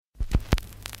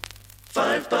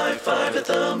5 by 5 at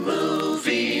the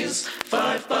movies.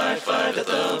 5 by 5 at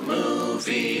the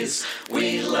movies.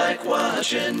 We like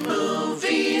watching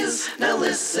movies. Now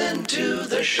listen to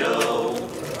the show.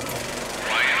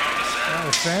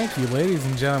 Oh, thank you, ladies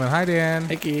and gentlemen. Hi, Dan.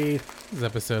 Hey, Keith. This is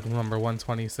episode number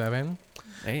 127.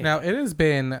 Hey. Now, it has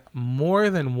been more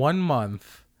than 1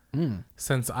 month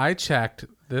since I checked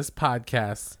this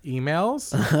podcast's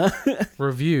emails,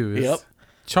 reviews,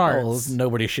 charts,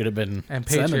 nobody should have been and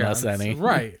sending us Patreons. any.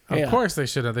 Right. Of Yeah. course they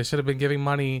should have. They should have been giving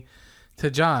money to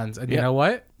John's. And you know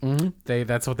what?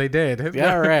 That's what they did.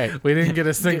 Yeah, right. We didn't get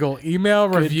a single email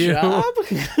review. job.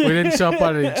 We didn't show up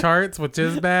on any charts, which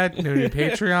is bad. No new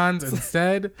Patreons.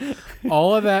 Instead,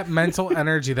 all of that mental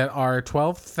energy that our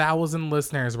 12,000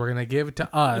 listeners were going to give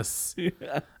to us,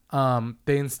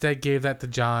 they instead gave that to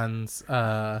John's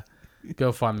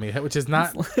GoFundMe, which has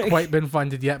not quite been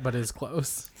funded yet, but is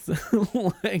close.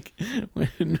 Like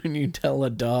when you tell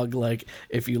a dog, like,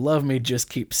 if you love me, just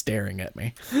keep staring at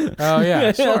me. Oh,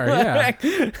 yeah, sure, yeah.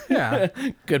 Yeah.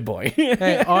 Good boy.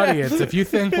 Hey, audience, if you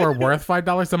think we're worth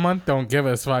 $5 a month, don't give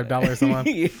us $5 a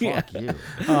month.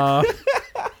 Yeah.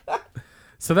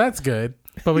 So that's good,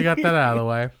 but we got that out of the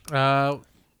way.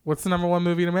 What's the number one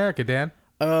movie in America, Dan?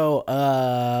 Oh,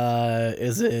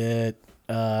 is it,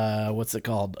 what's it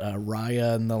called?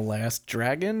 Raya and the Last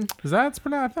Dragon? Is that it's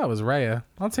pronounced? I thought it was Raya.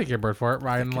 I'll take your word for it.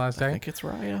 Raya and the Last I Day. think it's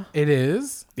Raya. It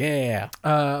is, Yeah.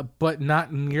 but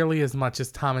not nearly as much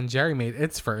as Tom and Jerry made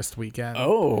its first weekend.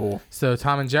 Oh, So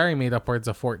Tom and Jerry made upwards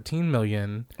of 14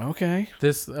 million. okay.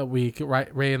 This week,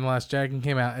 Raya and the Last Dragon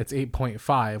came out. It's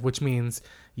 8.5, which means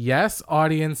yes,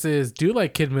 audiences do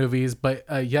like kid movies, but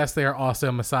yes, they are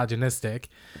also misogynistic.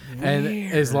 And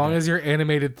as long as your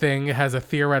animated thing has a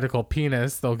theoretical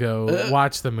penis, they'll go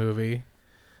watch the movie.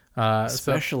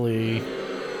 Especially,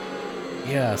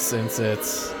 yeah, since it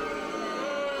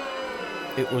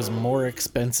was more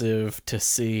expensive to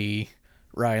see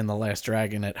Raya and the Last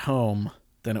Dragon at home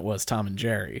than it was Tom and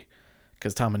Jerry,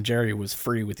 because Tom and Jerry was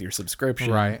free with your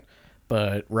subscription, Right.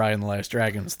 But Raya and the Last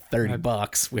Dragon was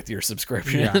 $30 with your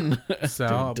subscription. Yeah.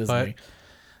 So, to Disney.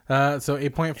 so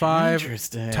 8.5.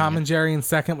 Interesting. Tom and Jerry in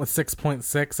second with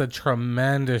 6.6, a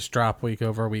tremendous drop week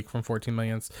over week from 14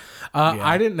 millions.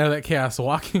 I didn't know that Chaos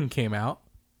Walking came out.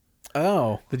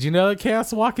 Oh, Did you know that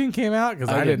Chaos Walking came out? Because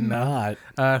I did didn't know.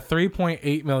 not.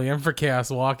 3.8 million for Chaos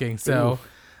Walking. So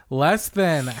less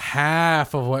than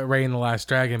half of what Raya and the Last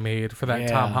Dragon made for that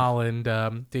Yeah. Tom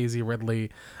Holland, Daisy Ridley,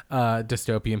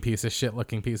 dystopian piece of shit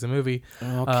looking piece of movie.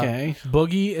 Okay.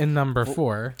 Boogie in number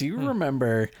 4. Do you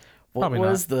remember what Probably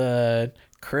was the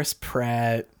Chris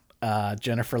Pratt,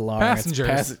 Jennifer Lawrence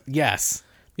Passengers. Yes.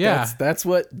 Yeah. That's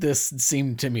what this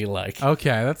seemed to me like.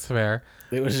 Okay, that's fair.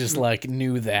 It was just like,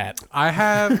 knew that. I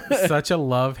have such a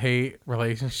love-hate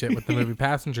relationship with the movie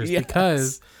Passengers Yes.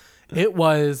 because it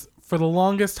was, for the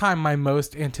longest time, my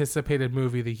most anticipated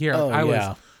movie of the year. Oh, I yeah.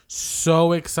 was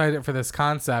so excited for this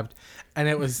concept, and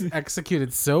it was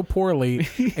executed so poorly,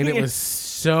 and it was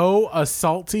so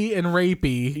assaulty and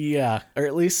rapey. Yeah. Or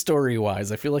at least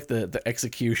story-wise. I feel like the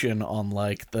execution on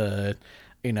like the,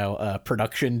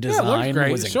 production looked design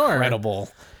great, was sure. incredible.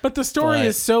 But the story But-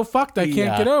 is so fucked, I can't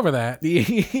yeah. get over that.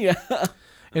 Yeah.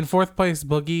 In fourth place,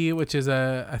 Boogie, which is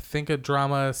I think a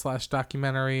drama /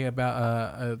 documentary about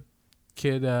a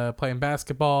kid playing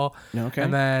basketball. Okay.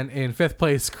 And then in fifth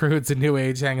place, Crude's a New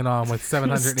Age hanging on with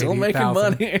 780,000. Still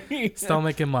making money. Still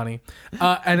making money.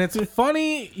 And it's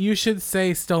funny you should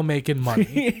say still making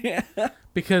money.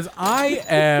 Because I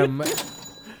am...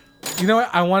 You know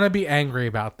what? I want to be angry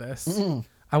about this.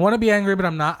 I want to be angry, but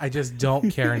I'm not. I just don't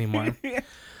care anymore.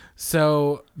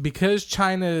 So, because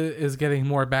China is getting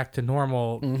more back to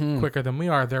normal quicker than we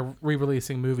are, they're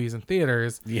re-releasing movies in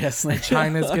theaters. Yes. And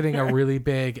China's getting a really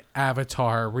big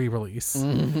Avatar re-release,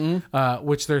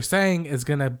 which they're saying is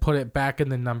going to put it back in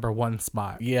the number 1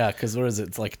 spot. Yeah, because what is it?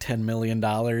 It's like $10 million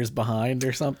behind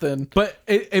or something. But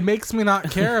it makes me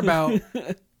not care about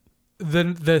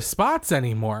the spots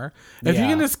anymore. If you Yeah.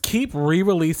 can just keep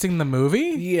re-releasing the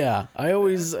movie... Yeah, I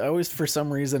always, for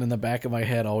some reason, in the back of my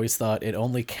head, always thought it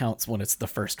only counts when it's the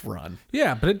first run.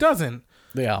 Yeah, but it doesn't.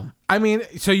 Yeah, I mean,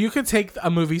 so you could take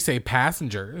a movie, say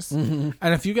Passengers, and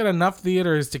if you get enough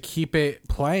theaters to keep it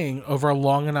playing over a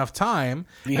long enough time,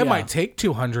 Yeah. it might take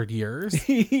 200 years,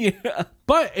 yeah,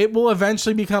 but it will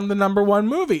eventually become the number 1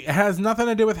 movie. It has nothing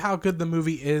to do with how good the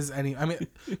movie is. I mean,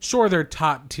 sure, they're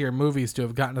top tier movies to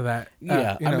have gotten to that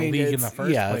yeah. I mean, league in it's- the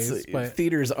first yeah, place. But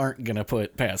theaters aren't gonna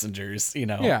put Passengers,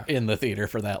 Yeah. in the theater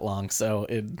for that long. So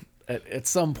at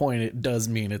some point, it does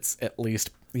mean it's at least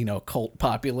cult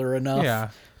popular enough. yeah.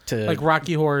 To Like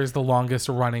Rocky Horror is the longest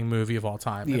running movie of all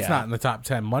time. It's Yeah. not in the top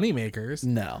 10 moneymakers.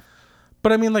 no.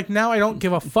 But I mean, like, now I don't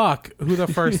give a fuck who the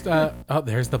first. Oh,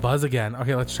 there's the buzz again.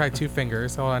 Okay, let's try 2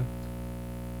 fingers. Hold on.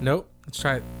 Nope. Let's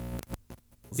try it.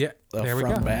 Yeah, there we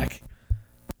go. Back.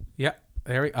 Yeah,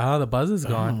 there we. Oh, the buzz is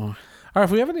gone. Oh. All right,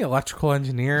 if we have any electrical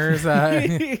engineers,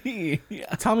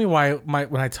 tell me why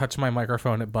when I touch my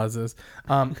microphone it buzzes.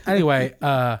 Anyway,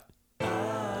 long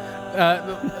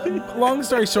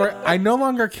story short, I no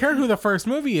longer care who the first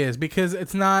movie is because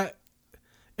it's not.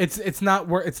 It's not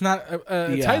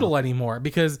a title anymore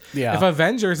because if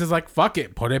Avengers is like, fuck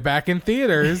it, put it back in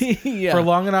theaters for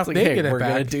long enough, like, they hey, get it we're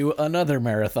back. Gonna do another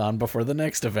marathon before the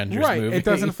next Avengers movie. It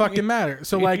doesn't fucking matter.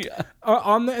 So like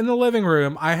in the living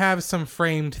room, I have some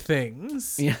framed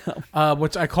things,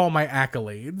 which I call my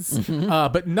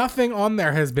accolades, but nothing on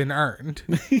there has been earned.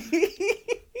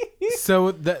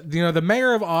 So the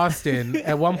mayor of Austin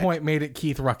at one point made it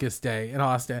Keith Ruckus Day in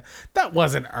Austin. That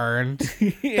wasn't earned.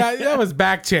 That was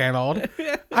back channeled.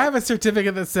 I have a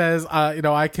certificate that says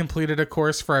I completed a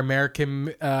course for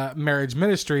American Marriage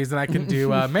Ministries and I can do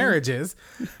marriages.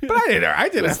 But I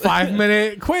did a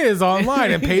 5-minute quiz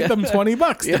online and paid them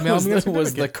 $20 to mail me a certificate.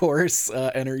 Was the course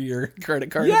enter your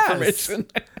credit card information?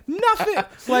 Nothing.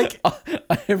 Like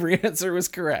every answer was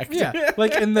correct. Yeah.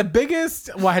 Like in the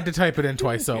biggest. Well, I had to type it in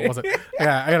twice, so it wasn't.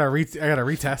 Yeah, I gotta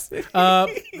retest.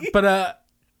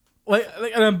 Like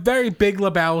in a very Big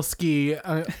Lebowski,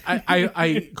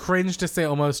 I cringe to say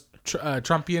almost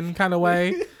Trumpian kind of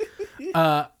way.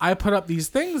 I put up these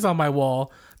things on my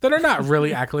wall that are not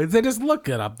really accolades. They just look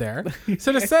good up there.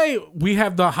 So to say we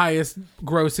have the highest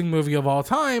grossing movie of all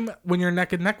time when you're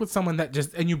neck and neck with someone that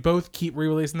and you both keep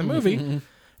re-releasing the movie,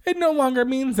 it no longer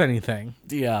means anything.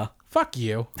 Yeah. Fuck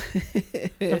you.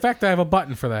 In fact, I have a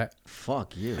button for that.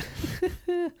 Fuck you.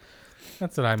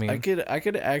 That's what I mean. I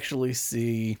could actually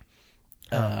see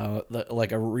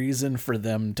like a reason for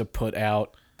them to put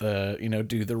out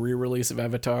do the re-release of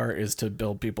Avatar is to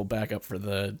build people back up for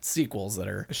the sequels that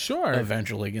are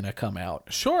eventually going to come out.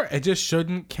 Sure. It just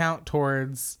shouldn't count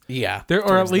towards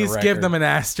or at least give them an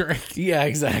asterisk. Yeah,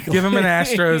 exactly. Give them an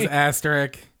Astros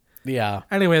asterisk. Yeah.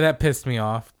 Anyway, that pissed me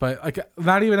off, but like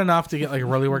not even enough to get like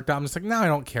really worked out. I'm just like, now I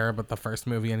don't care about the first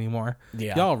movie anymore.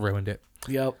 Yeah. Y'all ruined it.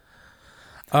 Yep.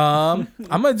 I'm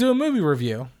gonna do a movie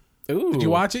review. Ooh. Did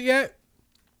you watch it yet?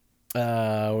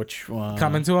 Which one?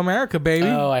 Coming to America, baby.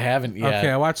 Oh, I haven't yet. Okay,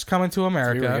 I watched Coming to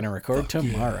America. We were gonna record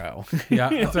tomorrow. Yeah,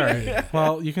 that's all right.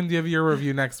 Well, you can give your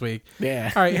review next week.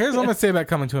 Yeah. All right, here's what I'm gonna say about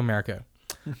Coming to America.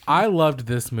 I loved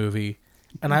this movie,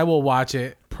 and I will watch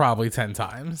it probably 10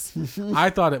 times. I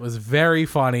thought it was very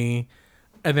funny,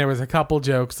 and there was a couple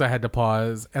jokes I had to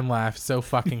pause and laugh so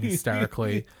fucking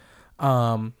hysterically.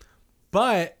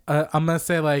 But I'm gonna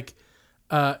say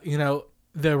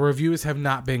the reviews have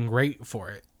not been great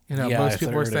for it. Most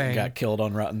people were saying it got killed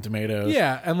on Rotten Tomatoes.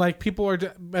 Yeah, and like people are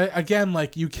again,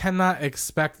 like you cannot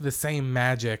expect the same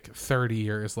magic 30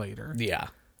 years later. Yeah.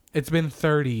 It's been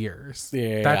 30 years.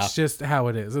 Yeah. That's just how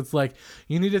it is. It's like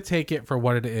you need to take it for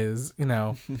what it is,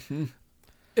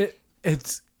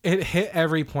 It hit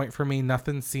every point for me.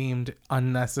 Nothing seemed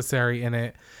unnecessary in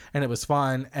it, and it was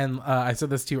fun. And I said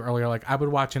this to you earlier, like I would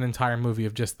watch an entire movie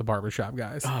of just the Barbershop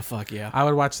Guys. Oh fuck yeah! I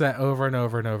would watch that over and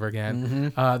over and over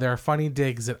again. There are funny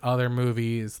digs at other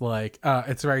movies, like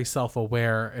it's very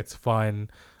self-aware. It's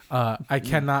fun. I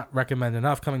cannot recommend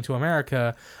enough Coming to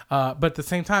America. But at the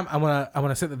same time, I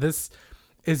wanna say that this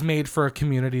is made for a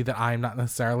community that I'm not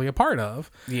necessarily a part of.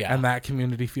 Yeah. And that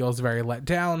community feels very let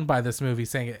down by this movie,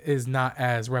 saying it is not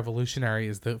as revolutionary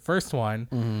as the first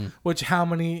one, which how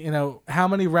many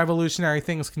revolutionary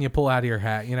things can you pull out of your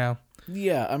hat,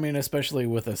 Yeah. I mean, especially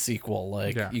with a sequel,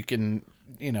 you can,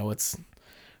 it's,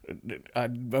 I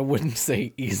wouldn't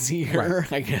say easier.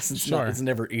 Right. I guess it's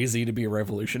never easy to be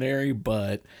revolutionary,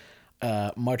 but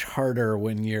much harder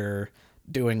when you're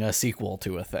doing a sequel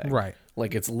to a thing. Right.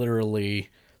 Like it's literally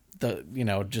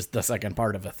just the second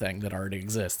part of a thing that already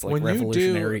exists. Like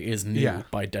revolutionary is new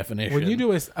by definition. When you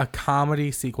do a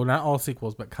comedy sequel, not all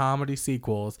sequels, but comedy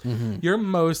sequels, you're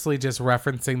mostly just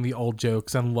referencing the old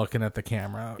jokes and looking at the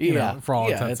camera, for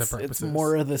all intents and purposes. It's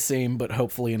more of the same, but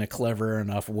hopefully in a clever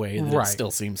enough way that it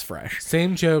still seems fresh.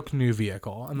 Same joke, new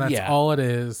vehicle. And that's all it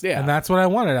is. Yeah. And that's what I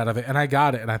wanted out of it. And I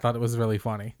got it. And I thought it was really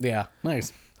funny. Yeah.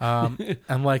 Nice.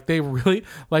 And like they really,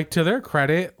 like to their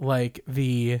credit, like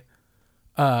the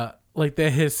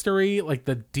history, like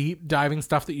the deep diving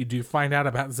stuff that you do find out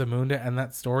about Zamunda and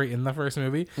that story in the first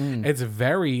movie, it's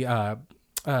very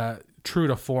true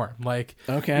to form. Like,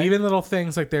 okay, even little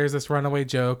things like there's this runaway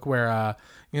joke where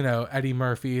Eddie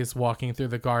Murphy is walking through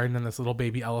the garden and this little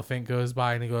baby elephant goes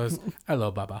by and he goes,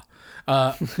 "Hello, Baba,"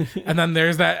 and then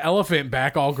there's that elephant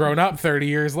back all grown up 30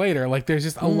 years later. Like, there's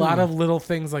just a lot of little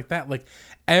things like that. Like,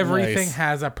 everything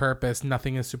has a purpose.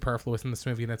 Nothing is superfluous in this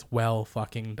movie, and it's well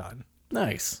fucking done.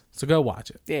 Nice. So go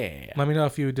watch it. Yeah. Let me know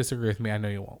if you disagree with me. I know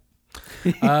you won't.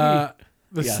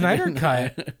 The Snyder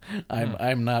Cut.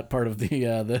 I'm not part of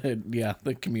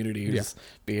the community who's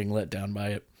being let down by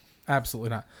it. Absolutely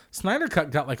not. Snyder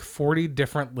Cut got like 40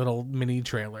 different little mini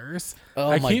trailers. Oh,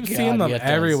 I keep seeing them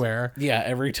everywhere. Yeah,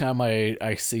 every time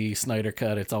I see Snyder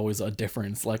Cut, it's always a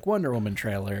difference. Like Wonder Woman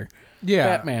trailer,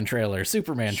 Batman trailer,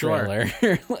 Superman trailer.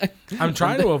 Like, I'm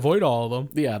trying to avoid all of them.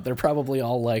 Yeah, they're probably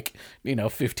all like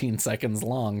 15 seconds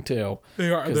long too.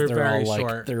 They are. They're very all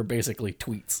short. They're basically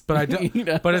tweets. But I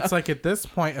don't. But it's like at this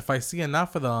point, if I see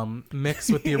enough of them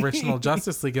mixed with the original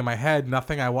Justice League in my head,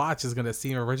 nothing I watch is going to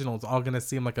seem original. It's all going to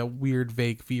seem like a weird,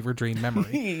 vague fever dream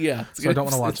memory. Yeah, so I don't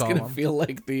want to watch all of them. It's going to feel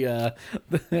like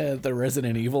the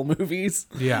Resident Evil movies.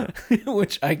 Yeah,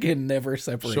 which I can never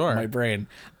separate in my brain.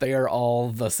 They are all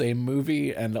the same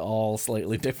movie and all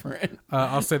slightly different.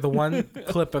 I'll say the one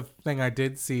clip of thing I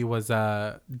did see was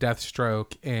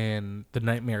Deathstroke in the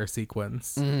Nightmare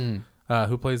sequence.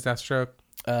 Who plays Deathstroke?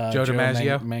 Joe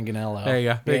DiMaggio. Manganiello. There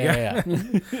you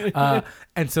go. Yeah.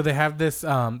 And so they have this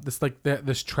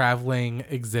this traveling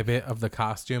exhibit of the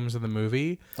costumes of the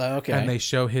movie. Okay. And they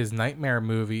show his Nightmare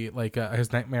movie, like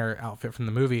his Nightmare outfit from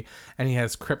the movie, and he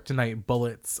has kryptonite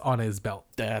bullets on his belt.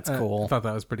 That's cool. I thought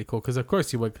that was pretty cool because of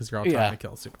course you would, because you're all trying to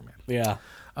kill Superman.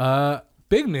 Yeah.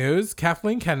 Big news: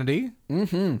 Kathleen Kennedy,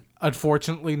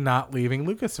 unfortunately, not leaving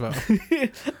Lucasfilm.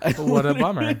 What a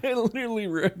bummer! I literally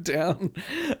wrote down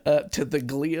to the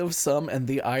glee of some and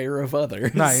the ire of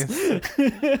others. Nice.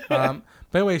 But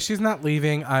anyway, she's not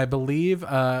leaving, I believe,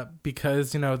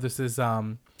 because this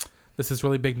is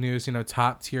really big news.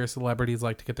 Top tier celebrities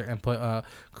like to get their input.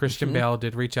 Christian Bale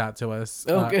did reach out to us.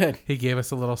 Oh, good. He gave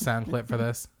us a little sound clip for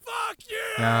this. Fuck you!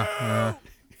 Yeah.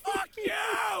 Fuck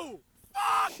you!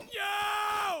 Fuck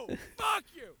you! Fuck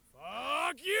you!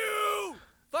 Fuck you!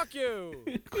 Fuck you!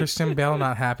 Christian Bale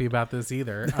not happy about this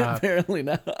either. Apparently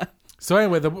not. So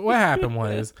anyway, what happened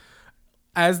was,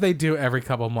 as they do every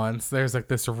couple months, there's like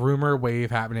this rumor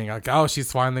wave happening. Like, oh,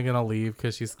 she's finally gonna leave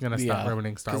because she's gonna stop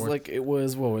ruining Star Wars. Like it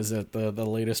was, what was it? The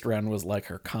latest round was like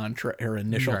her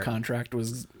initial contract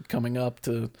was coming up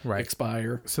to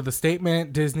expire. So the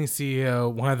statement, Disney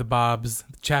CEO, one of the Bobs,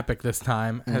 Chapek this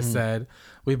time, has said,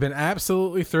 "We've been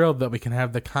absolutely thrilled that we can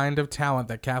have the kind of talent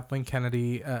that Kathleen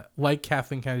Kennedy, direct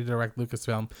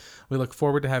Lucasfilm. We look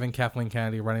forward to having Kathleen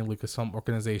Kennedy running Lucasfilm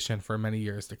organization for many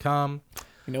years to come."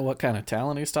 You know what kind of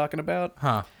talent he's talking about?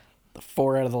 Huh. The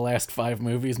 4 out of the last 5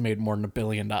 movies made more than $1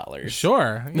 billion.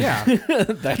 Sure, yeah.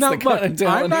 That's now, the kind of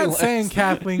talent I'm not he saying likes.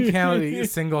 Kathleen Kennedy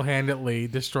single-handedly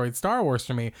destroyed Star Wars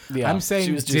for me. Yeah, I'm she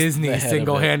saying was just the Disney head of it.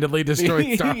 single-handedly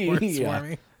destroyed Star Wars for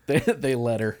me. They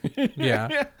let her.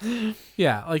 Yeah.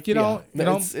 Like you don't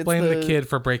blame the kid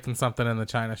for breaking something in the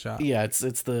china shop. Yeah, it's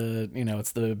the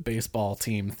it's the baseball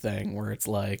team thing where it's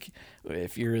like,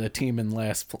 if you're the team in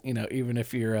last, even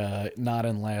if you're not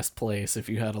in last place, if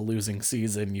you had a losing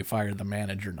season, you fire the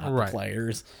manager, not the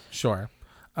players. Sure.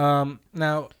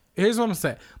 Now here's what I'm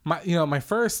saying. My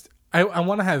first. I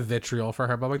want to have vitriol for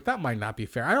her, but like that might not be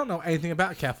fair. I don't know anything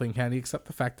about Kathleen Kennedy except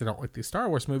the fact that I don't like these Star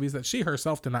Wars movies that she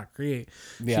herself did not create.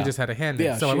 Yeah. She just had a hand in.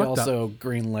 Yeah, So she I looked also up.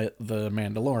 greenlit The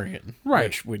Mandalorian,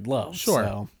 which we'd love. Sure.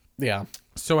 So, yeah.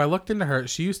 So I looked into her.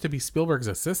 She used to be Spielberg's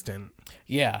assistant.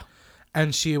 Yeah.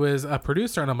 And she was a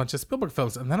producer on a bunch of Spielberg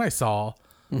films. And then I saw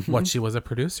what she was a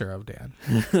producer of,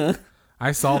 Dan.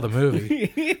 I saw the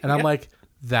movie. And I'm like,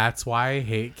 that's why I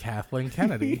hate Kathleen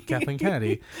Kennedy.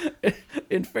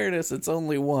 In fairness, it's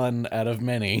only one out of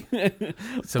many.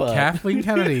 So Kathleen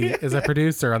Kennedy is a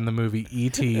producer on the movie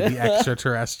E.T. the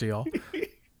Extraterrestrial.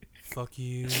 Fuck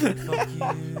you. Fuck you.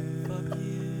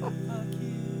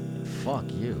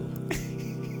 Fuck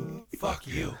you. Fuck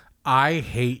you. I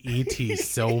hate E.T.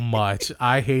 so much.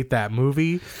 I hate that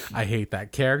movie. I hate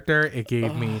that character. It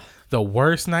gave me the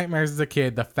worst nightmares as a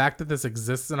kid. The fact that this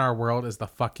exists in our world is the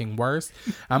fucking worst.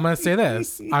 I'm going to say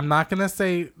this. I'm not going to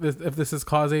say if this is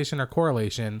causation or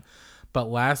correlation,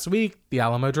 but last week, the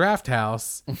Alamo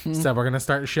Drafthouse said we're going to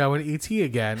start showing E.T.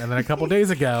 again. And then a couple days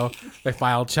ago, they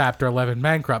filed Chapter 11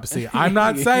 bankruptcy. I'm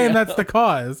not saying that's the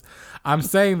cause. I'm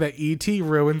saying that E.T.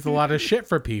 ruins a lot of shit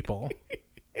for people.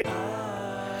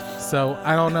 So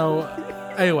I don't know.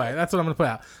 Anyway, that's what I'm going to put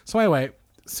out. So anyway,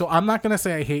 I'm not going to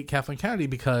say I hate Kathleen Kennedy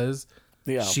because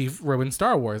Yeah. She ruined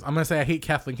Star Wars. I'm going to say I hate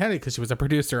Kathleen Kennedy because she was a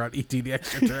producer on E.T. the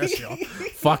Extraterrestrial.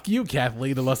 Fuck you,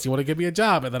 Kathleen, unless you want to give me a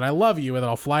job, and then I love you, and then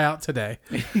I'll fly out today.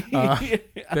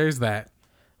 There's that.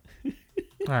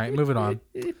 All right, moving on.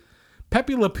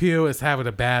 Pepe Le Pew is having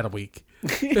a bad week.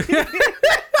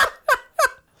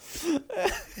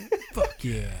 Fuck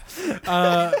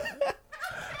yeah.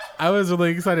 I was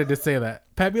really excited to say that.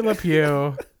 Pepe Le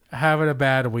Pew having a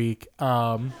bad week.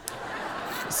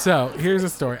 So here's the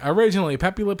story. Originally,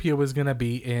 Pepe Le Pew was going to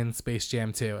be in Space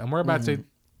Jam 2, and we're about to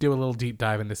do a little deep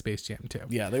dive into Space Jam 2.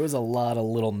 Yeah, there was a lot of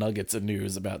little nuggets of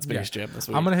news about Space Jam this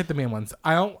week. I'm going to hit the main ones.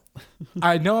 I know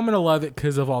I'm going to love it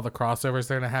because of all the crossovers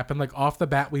that are going to happen. Like, off the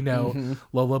bat, we know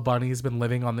Lola Bunny's been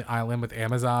living on the island with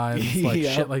Amazons, like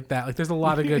shit like that. Like, there's a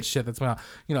lot of good shit that's going on.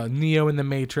 You know, Neo in the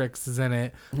Matrix is in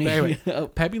it. But anyway,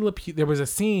 Pepe Le Pew, there was a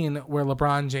scene where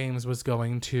LeBron James was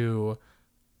going to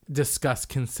discuss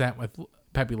consent with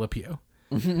Pepe Le Pew.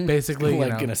 Basically,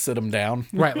 like, gonna sit him down.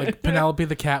 Right, like Penelope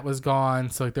the cat was gone,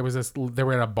 so like they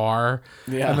were at a bar,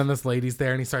 and then this lady's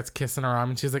there, and he starts kissing her arm,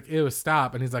 and she's like, ew,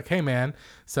 stop. And he's like, hey man,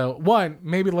 so one,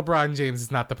 maybe LeBron James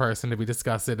is not the person to be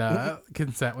discussing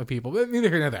consent with people, but neither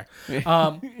here nor there.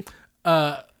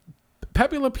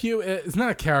 Pepe Le Pew is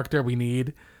not a character we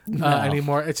need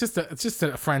anymore. It's just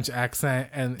a French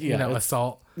accent and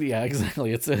assault. Yeah,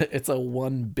 exactly. It's a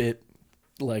one bit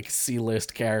like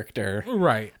C-list character,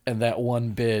 right? And that one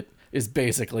bit is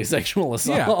basically sexual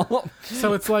assault. Yeah.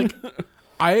 So it's like,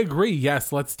 I agree.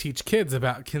 Yes, let's teach kids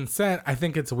about consent. I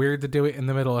think it's weird to do it in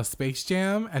the middle of Space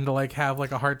Jam and to like have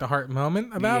like a heart-to-heart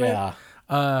moment about it.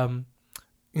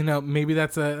 Maybe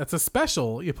that's a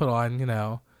special you put on,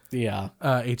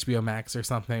 HBO Max or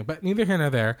something. But neither here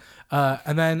nor there.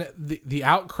 And then the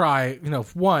outcry,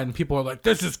 one, people are like,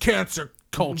 this is cancer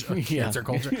culture. Cancer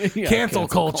culture. Cancel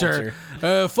culture.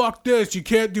 Fuck this. You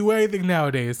can't do anything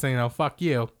nowadays. So, fuck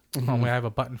you. Oh, I have a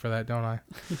button for that, don't I?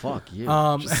 Fuck you.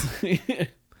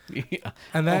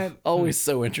 And then always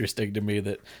so interesting to me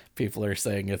that people are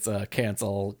saying it's a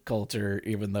cancel culture,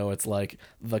 even though it's like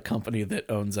the company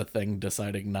that owns a thing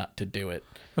deciding not to do it.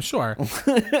 Sure.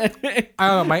 I don't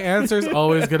know. My answer is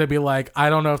always going to be like, I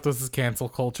don't know if this is cancel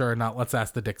culture or not. Let's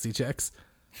ask the Dixie Chicks.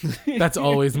 That's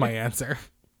always my answer.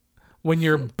 When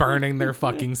you're burning their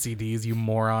fucking CDs, you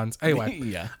morons. Anyway.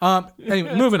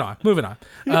 Anyway, moving on.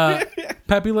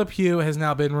 Pepe Le Pew has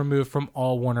now been removed from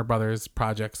all Warner Brothers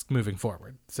projects moving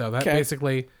forward. So that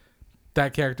basically,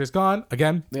 that character's gone.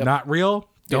 Again, not real.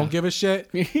 Don't give a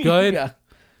shit. Good.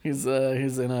 He's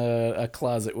in a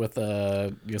closet with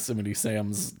a Yosemite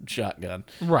Sam's shotgun.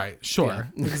 Right. Sure.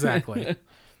 Yeah. Exactly.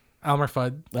 Elmer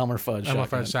Fudd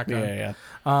shotgun.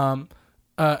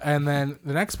 And then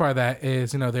the next part of that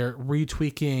is, they're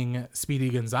retweaking Speedy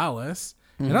Gonzalez,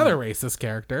 another racist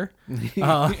character.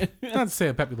 Not to say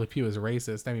that Pepe Le Pew is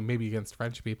racist. I mean, maybe against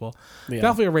French people. Yeah.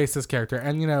 Definitely a racist character.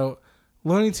 And,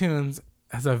 Looney Tunes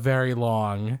has a very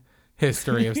long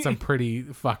history of some pretty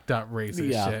fucked up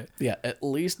racist shit. Yeah, at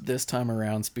least this time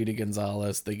around, Speedy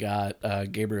Gonzalez, they got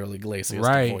Gabriel Iglesias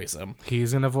to voice him.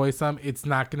 He's going to voice him. It's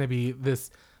not going to be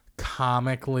this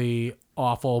comically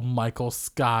awful Michael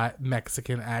Scott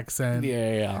Mexican accent.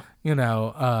 It's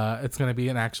going to be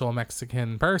an actual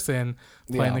Mexican person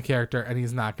playing the character, and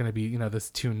he's not going to be, this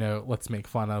 2-note, let's make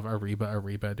fun of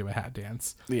Arriba, do a hat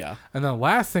dance. Yeah. And the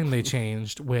last thing they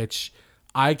changed, which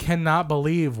I cannot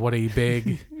believe what a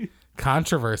big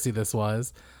controversy this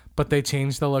was, but they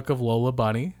changed the look of Lola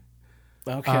Bunny.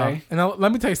 Okay. And now,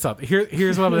 let me tell you something.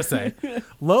 Here's what I'm going to say.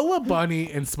 Lola Bunny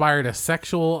inspired a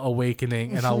sexual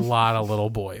awakening in a lot of little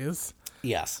boys.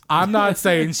 Yes. I'm not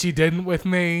saying she didn't with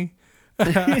me.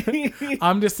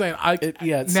 I'm just saying,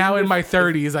 now in my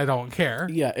 30s, I don't care.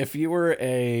 Yeah, if you were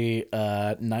a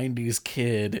 90s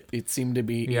kid, it seemed to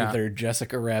be either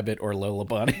Jessica Rabbit or Lola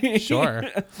Bunny. Sure.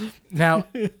 Now,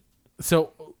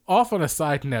 so off on a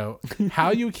side note,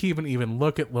 how you can even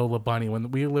look at Lola Bunny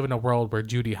when we live in a world where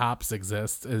Judy Hopps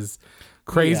exists is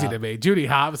crazy to me. Judy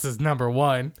Hopps is number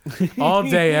one all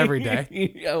day, every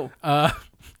day.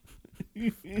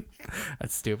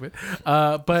 That's stupid.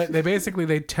 But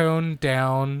they toned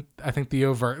down, I think, the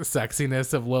overt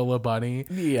sexiness of Lola Bunny.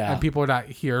 Yeah. And people are not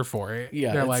here for it.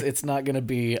 Yeah. They're it's not going to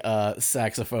be a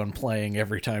saxophone playing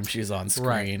every time she's on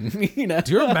screen. Right.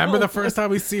 Do you remember the first time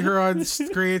we see her on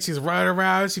screen? She's running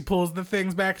around. She pulls the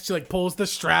things back. She pulls the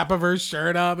strap of her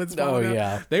shirt up.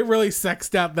 They really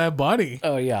sexed out that bunny.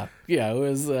 Oh, yeah. Yeah. It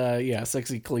was,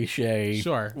 sexy cliche.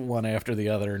 Sure. One after the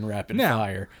other in rapid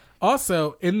fire.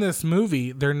 Also, in this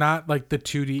movie, they're not like the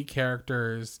 2D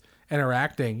characters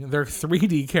interacting. They're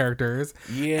 3D characters.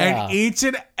 Yeah. And each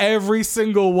and every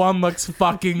single one looks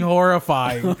fucking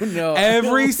horrifying. Oh, no.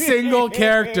 Every single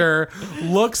character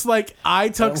looks like I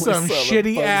took some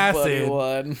shitty acid.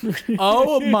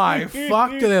 Oh my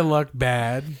fuck, do they look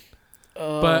bad.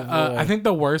 Oh, but boy. I think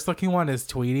the worst looking one is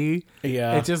Tweety.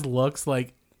 Yeah. It just looks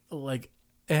like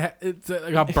it's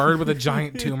like a bird with a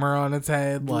giant tumor on its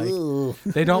head. Like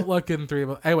they don't look in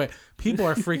 3D. Anyway, people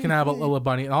are freaking out about Lola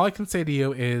Bunny, and all I can say to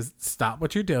you is stop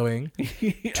what you're doing,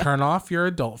 turn off your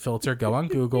adult filter, go on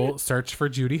Google, search for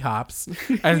Judy Hopps,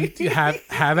 and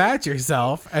have at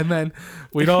yourself. And then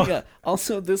we don't. Yeah.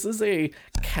 Also, this is a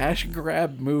cash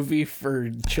grab movie for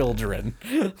children.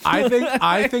 I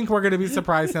think we're gonna be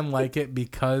surprised and like it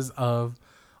because of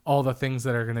all the things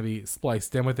that are going to be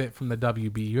spliced in with it from the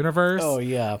WB universe. Oh,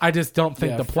 yeah. I just don't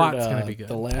think the plot's going to be good.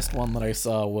 The last one that I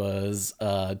saw was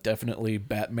definitely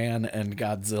Batman and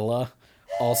Godzilla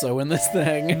also in this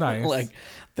thing. Nice. Like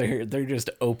they're just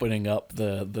opening up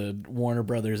the Warner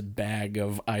Brothers bag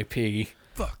of IP.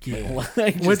 Fuck yeah.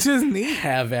 Like, Which is neat.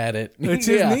 Have at it. Which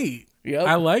is neat. Yep.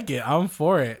 I like it. I'm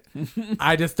for it.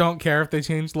 I just don't care if they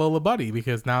change Lola Bunny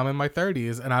because now I'm in my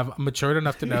 30s and I've matured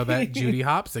enough to know that Judy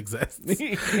Hopps exists. There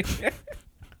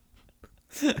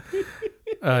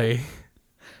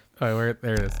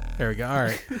it is. There we go. All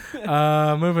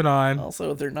right. Moving on.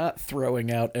 Also, they're not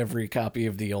throwing out every copy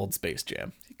of the old Space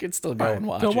Jam. You can still go and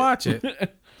watch Go it. watch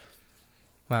it.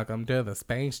 Welcome to the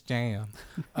Space Jam.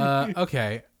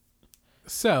 Okay.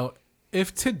 So,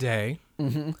 if today,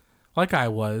 like I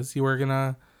was, you were going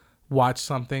to watch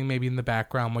something maybe in the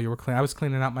background while you were cleaning. I was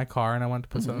cleaning out my car and I wanted to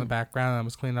put something in the background and I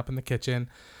was cleaning up in the kitchen.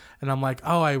 And I'm like,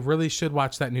 oh, I really should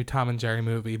watch that new Tom and Jerry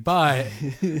movie, but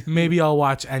maybe I'll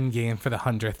watch Endgame for the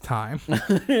 100th time.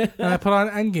 And I put on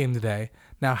Endgame today.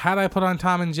 Now, had I put on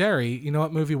Tom and Jerry, you know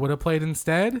what movie would have played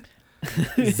instead?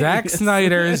 Zack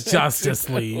Snyder's Justice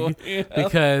League.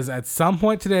 Because at some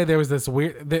point today, there was this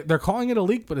weird... They're calling it a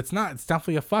leak, but it's not. It's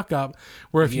definitely a fuck-up.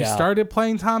 Where if you started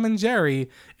playing Tom and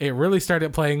Jerry, it really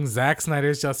started playing Zack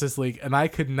Snyder's Justice League, and I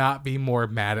could not be more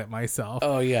mad at myself.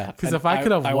 Oh, yeah. Because if I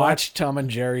could have watched Tom and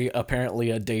Jerry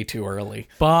apparently a day too early.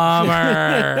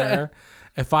 Bummer.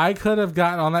 If I could have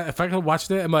gotten on that, if I could have watched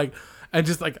it, I'm like... And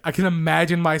just like, I can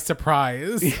imagine my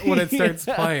surprise when it starts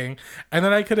playing. And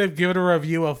then I could have given a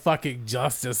review of fucking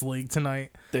Justice League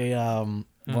tonight. They, one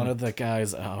of the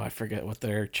guys, I forget what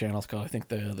their channel's called. I think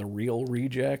the Real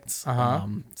Rejects.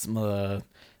 Some of the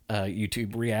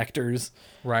YouTube reactors.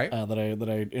 Right. That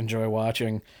I enjoy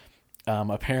watching.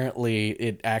 Apparently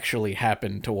it actually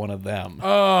happened to one of them.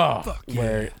 Oh.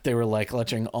 Where they were like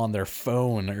clutching on their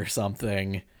phone or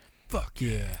something. Fuck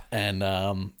yeah. And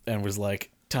was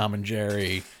like, Tom and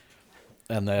Jerry,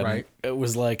 and then it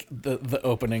was like the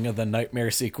opening of the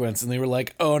nightmare sequence, and they were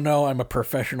like, "Oh no, I'm a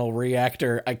professional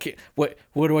reactor. I can't. What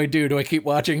do I do? Do I keep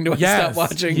watching? Do I stop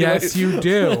watching? Yes, you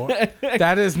do.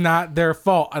 That is not their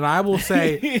fault. And I will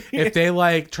say, if they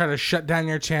like try to shut down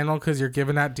your channel because you're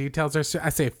giving out details, I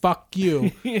say fuck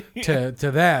you to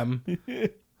them.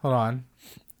 Hold on.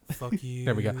 Fuck you.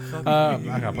 There we go. I'm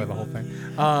not gonna play the whole thing.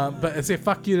 But I say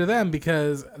fuck you to them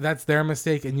because that's their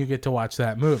mistake and you get to watch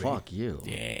that movie. Fuck you.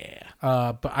 Yeah.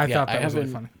 But I thought that was really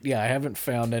funny. Yeah, I haven't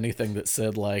found anything that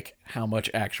said like how much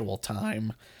actual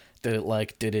time did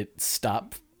it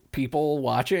stop people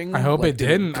watching? I hope like, it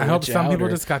didn't. I hope some people or...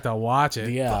 just got to watch it.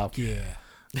 Yeah. Fuck yeah.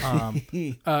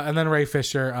 And then Ray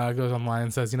Fisher goes online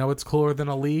and says, you know what's cooler than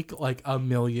a leak? Like 1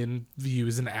 million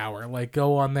views an hour. Like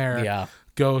go on there. Yeah.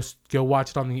 Go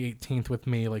watch it on the 18th with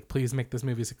me. Like, please make this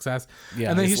movie a success.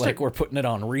 Yeah, and then he's like, we're putting it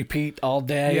on repeat all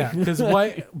day. Yeah, because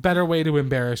what better way to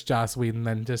embarrass Joss Whedon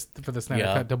than just for the Snyder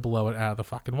Cut to blow it out of the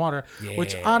fucking water,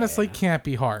 which honestly can't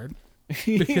be hard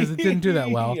because it didn't do that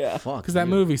well. Because that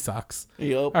movie sucks.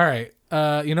 Yep. All right,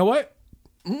 you know what?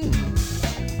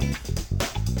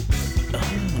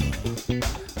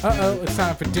 It's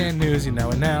time for Dan News. You know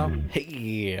it now.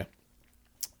 Hey.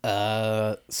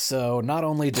 So not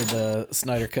only did the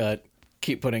Snyder Cut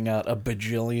keep putting out a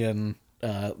bajillion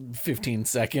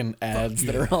 15-second ads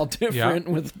that are all different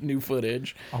with new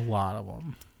footage. A lot of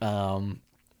them.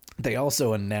 They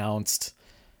also announced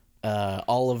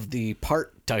all of the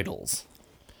part titles.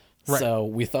 Right. So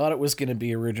we thought it was going to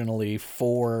be originally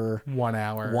 4 1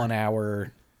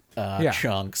 hour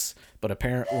chunks, but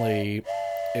apparently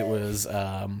it was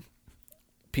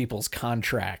people's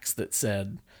contracts that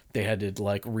said they had to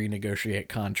like renegotiate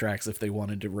contracts if they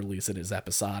wanted to release it as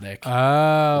episodic.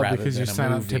 Oh, because you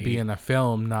sign up to be in a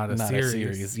film, not a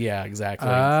series. Yeah, exactly.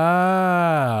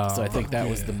 Oh. So I think that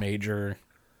was the major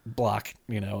block,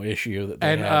 issue that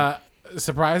they had.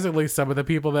 surprisingly, some of the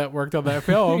people that worked on that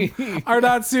film are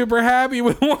not super happy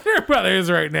with Warner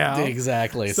Brothers right now.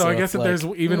 Exactly. So I guess if there's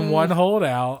even one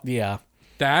holdout, yeah.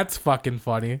 that's fucking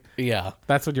funny. Yeah.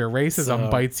 That's when your racism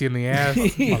bites you in the ass,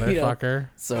 motherfucker.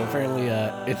 So apparently,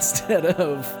 instead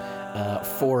of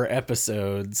 4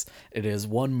 episodes, it is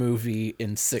one movie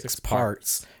in 6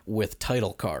 parts with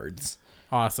title cards.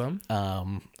 Awesome.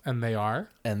 And they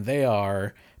are? And they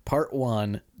are part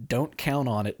 1, Don't Count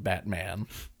on It, Batman,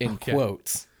 in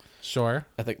quotes. Sure.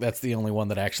 I think that's the only one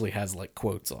that actually has like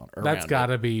quotes on around That's got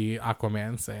to be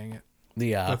Aquaman saying it.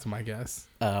 Yeah. That's my guess.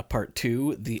 Part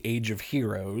 2, The Age of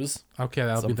Heroes. Okay,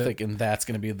 that'll So be I'm thinking that's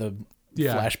going to be the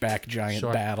flashback giant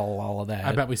battle, all of that.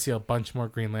 I bet we see a bunch more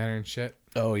Green Lantern shit.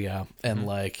 Oh, yeah. And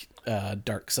like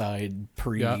Darkseid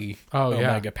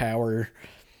Omega Power.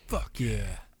 Fuck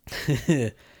yeah.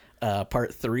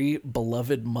 Part 3,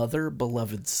 Beloved Mother,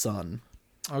 Beloved Son.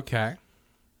 Okay.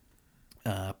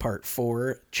 Part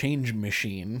 4, Change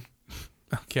Machine.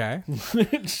 Okay.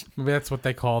 Maybe that's what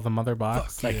they call the mother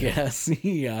box. I guess.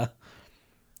 Yeah.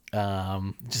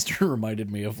 Just reminded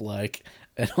me of like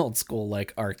an old school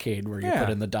like arcade where you put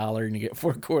in the $1 and you get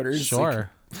 4 quarters. Sure.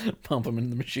 So you pump them in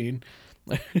the machine.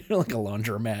 Like a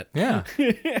laundromat. Yeah.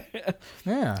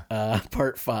 Yeah.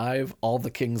 Part 5, All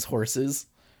the King's Horses.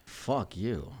 Fuck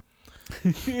you.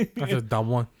 That's a dumb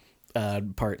one.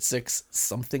 Part 6,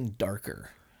 Something Darker.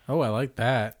 Oh, I like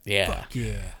that. Yeah.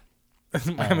 Yeah.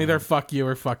 I'm either fuck you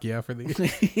or fuck yeah for these.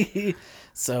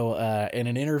 So, in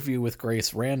an interview with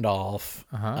Grace Randolph,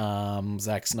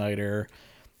 Zack Snyder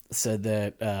said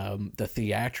that the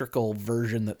theatrical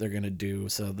version that they're going to do,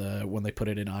 so when they put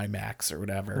it in IMAX or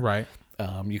whatever, Right.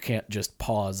 You can't just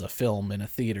pause a film in a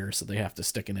theater, so they have to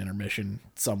stick an intermission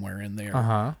somewhere in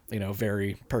there,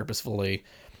 very purposefully.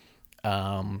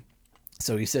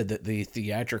 So he said that the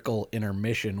theatrical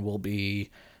intermission will be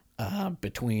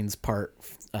between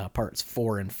parts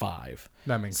 4 and 5.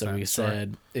 That makes sense. So he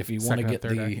said, if you want to get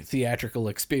the theatrical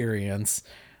experience,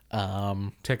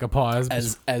 take a pause.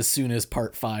 As soon as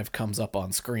part 5 comes up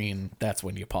on screen, that's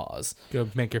when you pause. Go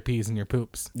make your peas and your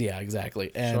poops. Yeah,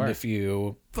 exactly. And if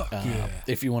you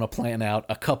want to plan out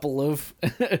a couple of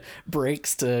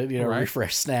breaks to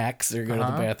refresh snacks or go to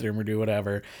the bathroom or do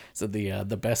whatever, so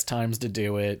the best times to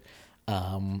do it,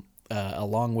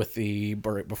 along with the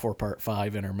right before part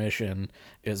 5 intermission,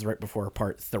 is right before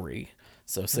part 3.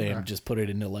 So just put it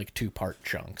into like 2-part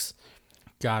chunks.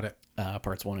 Got it.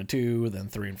 Parts 1 and 2, then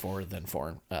 3 and 4, then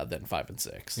 5 and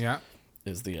 6. Yeah.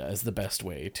 Is the best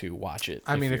way to watch it.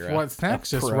 I mean, if you want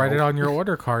snacks, just write it on your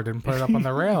order card and put it up on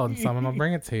the rail, and someone will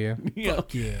bring it to you.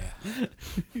 Fuck yeah.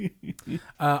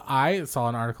 I saw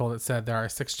an article that said there are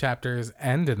 6 chapters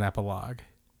and an epilogue.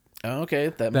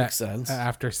 Okay, that makes sense.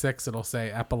 After 6, it'll say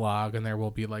epilogue, and there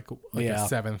will be like a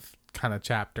 7th kind of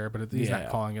chapter, but he's not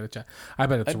calling it a chapter. I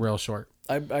bet it's real short.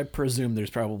 I presume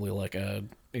there's probably like a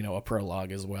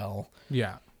prologue as well.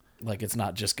 Yeah. Like it's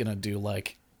not just gonna do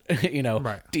like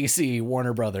DC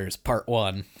Warner Brothers Part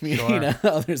 1. Sure.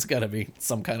 There's got to be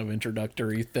some kind of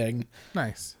introductory thing.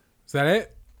 Nice. Is that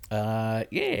it?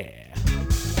 Yeah.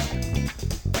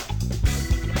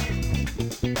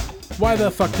 Why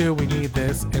the fuck do we need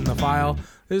this in the file?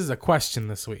 This is a question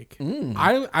this week.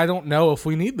 I don't know if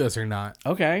we need this or not.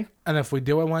 Okay. And if we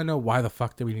do, I want to know why the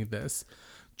fuck do we need this?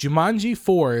 Jumanji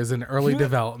 4 is in early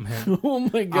development. Oh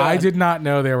my god. I did not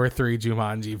know there were 3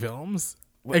 Jumanji films,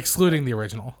 excluding the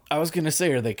original. I was going to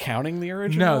say, are they counting the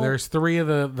original? No, there's 3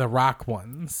 of the rock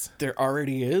ones. There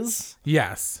already is?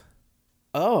 Yes.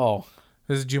 Oh.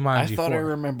 This is Jumanji 4. I thought I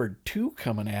remembered 2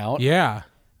 coming out. Yeah.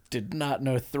 Did not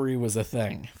know 3 was a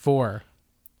thing. 4.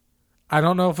 I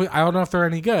don't know if they're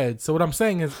any good. So what I'm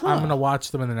saying is I'm gonna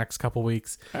watch them in the next couple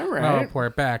weeks. All right. And I'll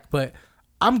report back. But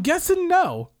I'm guessing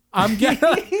no. I've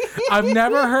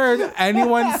never heard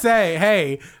anyone say,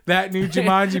 "Hey, that new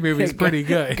Jumanji movie is pretty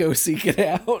good." Go seek it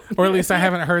out. Or at least I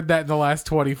haven't heard that in the last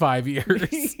 25 years.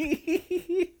 Is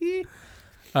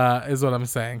what I'm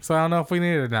saying. So I don't know if we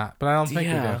need it or not, but I don't think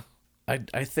we do.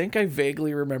 I think I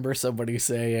vaguely remember somebody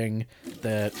saying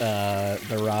that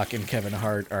The Rock and Kevin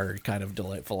Hart are kind of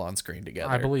delightful on screen together.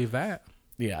 I believe that.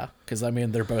 Yeah, because I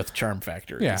mean they're both charm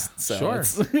factories. Yeah, so sure.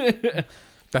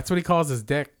 That's what he calls his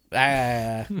dick.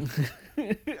 Kevin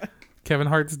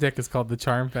Hart's dick is called the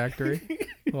Charm Factory.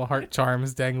 Little heart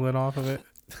charms dangling off of it.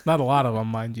 Not a lot of them,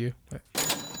 mind you. But.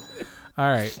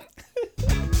 All right.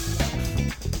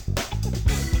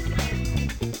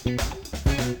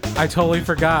 I totally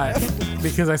forgot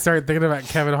because I started thinking about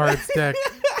Kevin Hart's dick.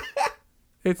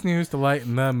 It's news to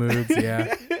lighten the moods,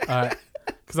 yeah.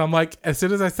 Because I'm like, as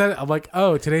soon as I said it, I'm like,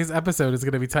 oh, today's episode is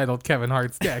going to be titled Kevin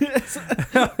Hart's Dick.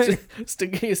 Just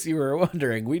in case you were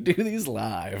wondering, we do these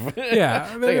live.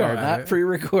 Yeah. They are not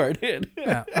pre-recorded.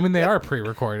 Yeah. I mean, they are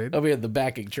pre-recorded. I mean, the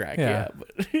backing track, yeah.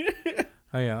 But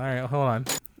Oh, yeah. All right. Hold on.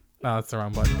 No, that's the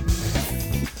wrong button.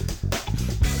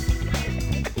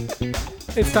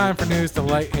 It's time for news to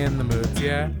lighten the moods,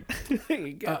 yeah? there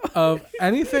you go. Of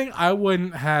anything I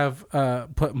wouldn't have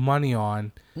put money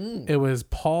on, it was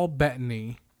Paul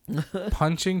Bettany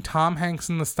punching Tom Hanks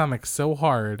in the stomach so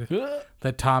hard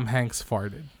that Tom Hanks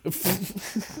farted.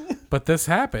 But this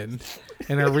happened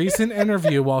in a recent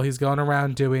interview while he's going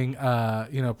around doing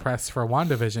press for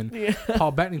WandaVision. Yeah.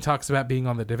 Paul Bettany talks about being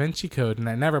on the Da Vinci Code, and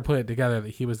I never put it together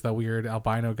that he was the weird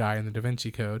albino guy in the Da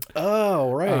Vinci Code.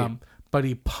 Oh, right. But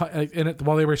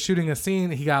while they were shooting a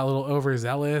scene, he got a little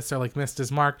overzealous or like missed his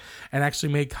mark and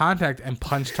actually made contact and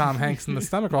punched Tom Hanks in the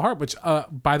stomach or heart. Which,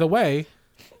 by the way,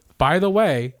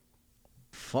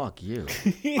 fuck you.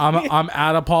 I'm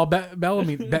out of Paul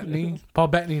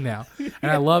Bettany now, and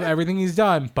I love everything he's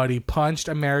done. But he punched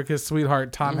America's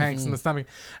sweetheart Tom Hanks in the stomach,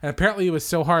 and apparently it was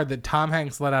so hard that Tom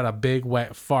Hanks let out a big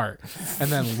wet fart, and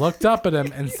then looked up at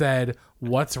him and said,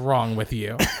 "What's wrong with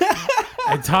you?"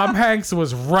 And Tom Hanks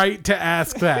was right to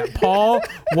ask that. Paul,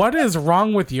 what is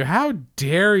wrong with you? How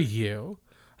dare you?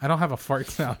 I don't have a fart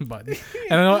sound button.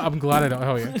 And I'm glad I don't.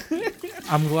 Oh, yeah.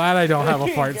 I'm glad I don't have a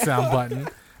fart sound button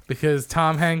because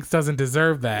Tom Hanks doesn't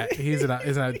deserve that. He's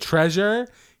a treasure.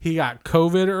 He got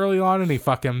COVID early on and he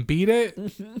fucking beat it.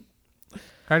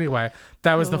 Anyway,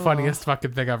 that was the funniest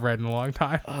fucking thing I've read in a long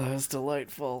time. Oh, that was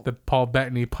delightful. That Paul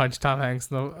Bettany punched Tom Hanks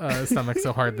in the stomach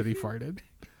so hard that he farted.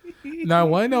 Now, I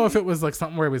want to know if it was like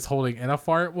something where he was holding in a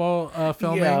fart while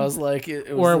filming. Yeah, I was like,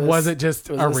 was it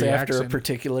just a reaction after a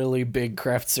particularly big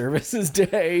craft services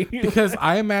day? Because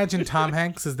I imagine Tom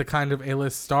Hanks is the kind of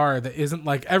A-list star that isn't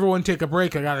like, everyone take a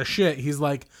break, I gotta shit. He's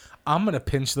like, I'm gonna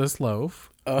pinch this loaf.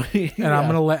 And I'm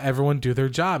gonna let everyone do their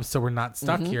job, so we're not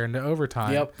stuck here into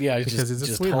overtime. Yep, yeah, because he's a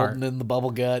just sweetheart. holding in the bubble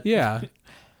gut. Yeah.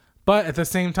 But at the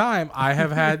same time, I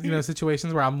have had,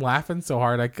 situations where I'm laughing so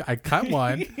hard I cut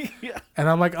one. Yeah. And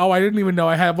I'm like, oh, I didn't even know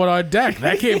I had one on deck.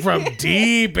 That came from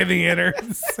deep in the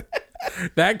innards.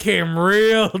 That came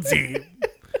real deep.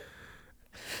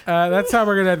 That's how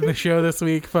we're going to end the show this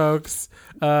week, folks.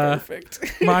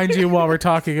 Perfect. Mind you, while we're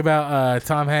talking about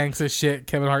Tom Hanks' shit,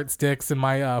 Kevin Hart's dicks, and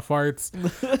my farts,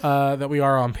 that we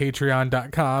are on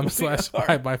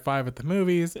patreon.com/5x5 at the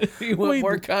movies. You want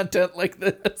more content like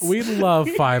this? We love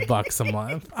 $5 a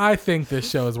month. I think this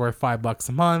show is worth $5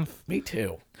 a month. Me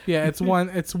too. Yeah, it's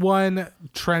one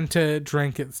Trenta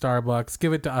drink at Starbucks.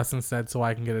 Give it to us instead so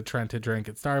I can get a Trenta drink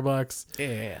at Starbucks.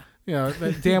 Yeah.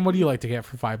 Dan, what do you like to get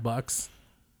for $5?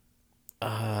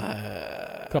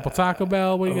 Couple Taco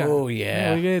Bell. What do you got? Oh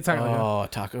yeah. We get Taco Bell.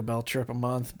 Taco Bell trip a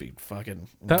month. Be fucking.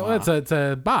 It's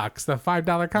a box. The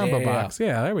 $5 combo box.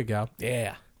 Yeah, there we go.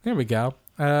 Yeah. There we go.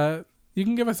 You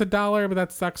can give us $1, but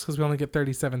that sucks because we only get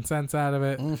 37 cents out of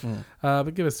it. Mm-hmm.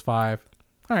 But give us $5.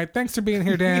 All right. Thanks for being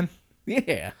here, Dan.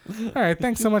 Yeah. All right.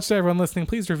 Thanks so much to everyone listening.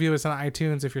 Please review us on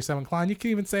iTunes if you're so inclined. You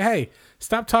can even say, hey,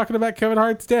 stop talking about Kevin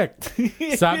Hart's dick.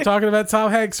 Stop talking about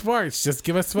Tom Hanks farts. Just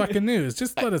give us fucking news.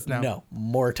 Just let us know. No,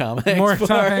 more Tom Hanks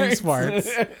Tom Hanks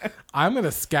farts. I'm going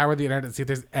to scour the internet and see if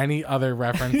there's any other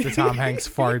reference to Tom Hanks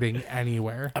farting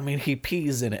anywhere. I mean, he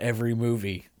pees in every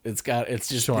movie. It's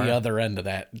just the other end of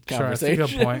that conversation. Sure,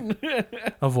 that's a good point.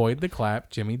 Avoid the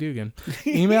clap, Jimmy Dugan.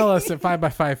 Email us at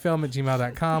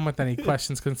 5x5film@gmail.com with any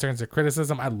questions, concerns, or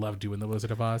criticism. I love doing the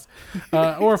Wizard of Oz.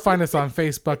 Or find us on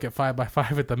Facebook at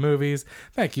 5x5 at the movies.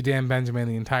 Thank you, Dan Benjamin,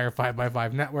 the entire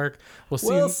 5x5 network. We'll see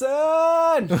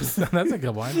Wilson! That's a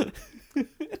good one.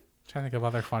 Trying to think of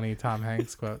other funny Tom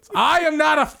Hanks quotes. I am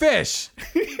not a fish.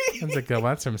 That's a good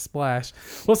one. That's from Splash.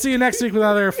 We'll see you next week with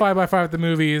another 5x5 at the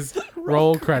movies.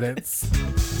 Roll credits.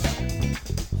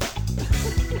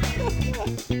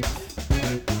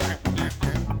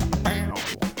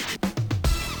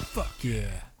 Fuck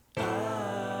yeah.